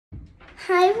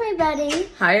Hi everybody.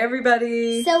 Hi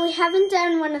everybody. So we haven't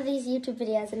done one of these YouTube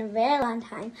videos in a very long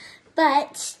time,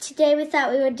 but today we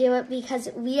thought we would do it because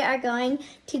we are going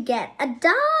to get a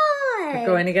dog. We're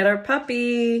going to get our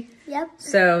puppy. Yep.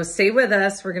 So stay with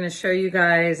us. We're going to show you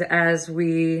guys as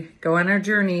we go on our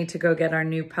journey to go get our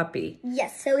new puppy.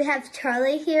 Yes, so we have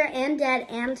Charlie here and Dad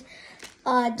and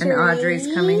Audrey. And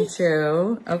Audrey's coming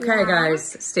too. Okay, Yeah.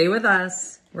 guys, stay with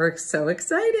us. We're so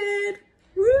excited.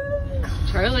 Woo!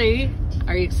 Charlie,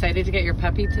 are you excited to get your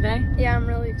puppy today? Yeah, I'm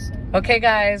really excited. Okay,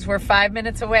 guys, we're 5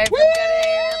 minutes away from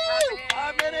getting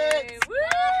our puppy. 5 minutes. Woo!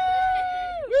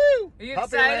 Woo! Are you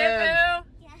Puppy excited, land. Boo?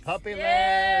 Yes. Puppy land.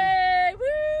 Yay!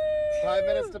 Woo! 5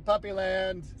 minutes to puppy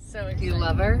land. So excited. Do you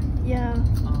love her? Yeah.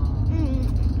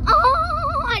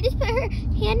 Oh, I just put her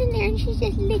hand in there and she's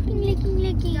just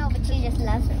licking. No, but she just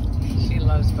loves me. She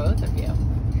loves both of you.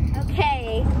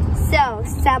 Okay, so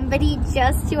somebody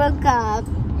just woke up.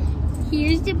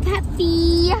 Here's the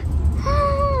puppy.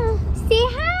 Say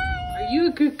hi. Are you a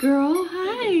good girl?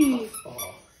 Hi.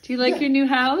 Do you like your new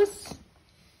house?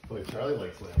 Boy, Charlie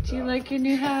likes laying Do you down. like your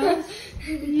new house?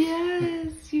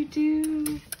 Yes, you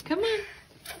do. Come on.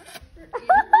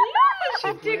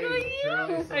 Yeah, she's tickling you.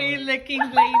 Are you licking,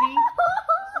 lady?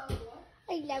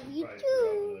 I love you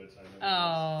too.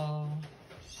 Oh,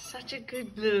 such a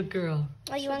good little girl.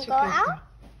 Oh, you want to Such go a good out? girl.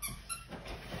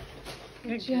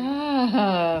 Good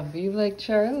job. You like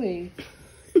Charlie.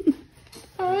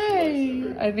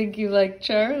 Hi. I think you like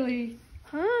Charlie.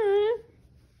 Huh?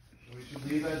 We should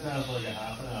leave that down for like a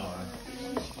half an hour.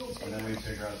 And then we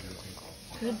figure out the people.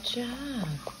 Good job.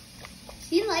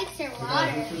 She likes her So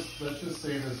guys, let's just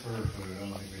save this for food. I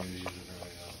don't think we need to use it for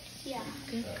anything else. Yeah.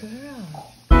 Good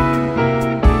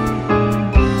girl.